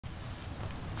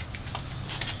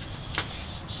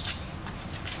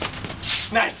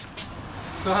Nice.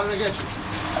 So how did I get you?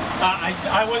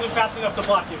 I wasn't fast enough to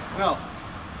block you. No.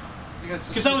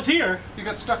 Because I was here. You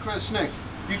got stuck by a snake.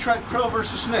 You tried crow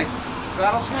versus snake.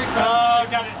 Rattlesnake. Oh,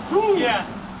 got it. Woo. Yeah.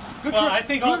 Good Well, crow. I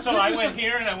think Good- also good I use went of-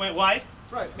 here and I went wide.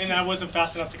 Right. And I wasn't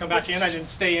fast enough to come back in. I didn't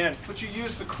stay in. But you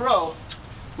used the crow,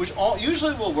 which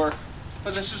usually will work,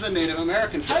 but this is a Native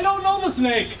American trick. I don't know the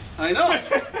snake. I know.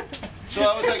 So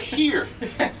I was like here.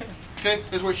 Okay,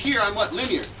 as we're here, I'm what?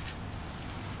 Linear.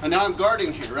 And now I'm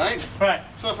guarding here, right? Right.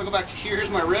 So if I go back to here, here's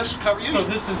my wrist, cover you. So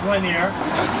this is linear.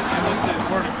 Yeah, This is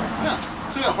vertical.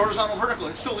 yeah. So yeah, horizontal, vertical.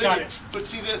 It's still Got linear. it. But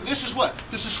see, this is what?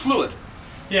 This is fluid.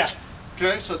 Yeah.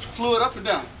 Okay, so it's fluid up and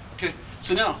down. Okay,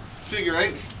 so now, figure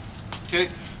eight. Okay,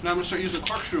 now I'm going to start using the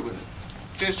corkscrew with it.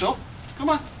 Okay, so, come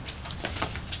on.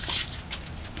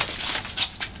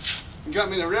 You got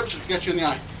me in the ribs, I got you in the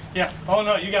eye. Yeah. Oh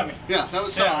no, you got me. Yeah, that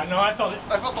was Yeah, solid. no, I felt it.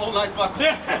 I felt the whole knife buckle.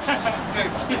 Yeah.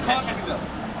 Okay, it cost me though.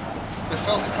 I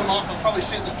felt it come off. I'll probably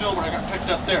see it in the film where I got picked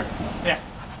up there. Yeah.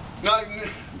 Now,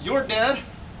 you're dead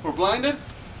or blinded,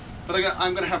 but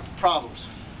I'm going to have problems.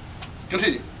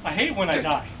 Continue. I hate when I Okay.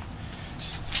 die.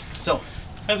 So,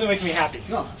 Doesn't make me happy.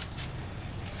 no.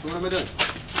 So what am I doing?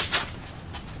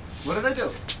 What did I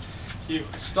do? You.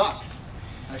 Stop.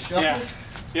 I shuffled. Yeah.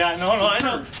 Yeah. No, I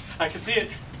know. I can see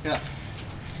it. Yeah.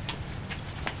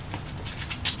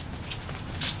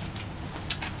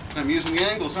 I'm using the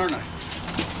angles, aren't I?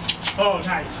 Oh,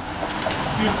 nice.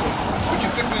 Beautiful. But you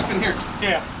picked me up in here.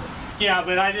 Yeah. Yeah,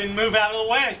 but I didn't move out of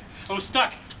the way. I was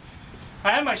stuck.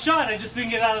 I had my shot. I just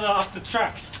didn't get off the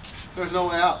tracks. There's no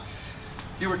way out.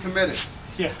 You were committed.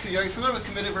 Yeah. Okay, are you familiar with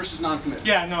committed versus non-committed?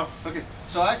 Yeah. No. Okay,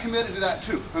 so I committed to that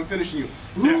too. I'm finishing you.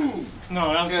 Yeah. Ooh.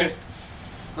 No, that was Okay. good.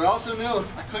 But I also knew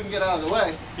I couldn't get out of the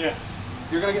way. Yeah.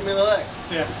 You're gonna get me in the leg.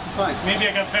 Yeah. Fine. Maybe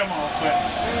I got fem off, but.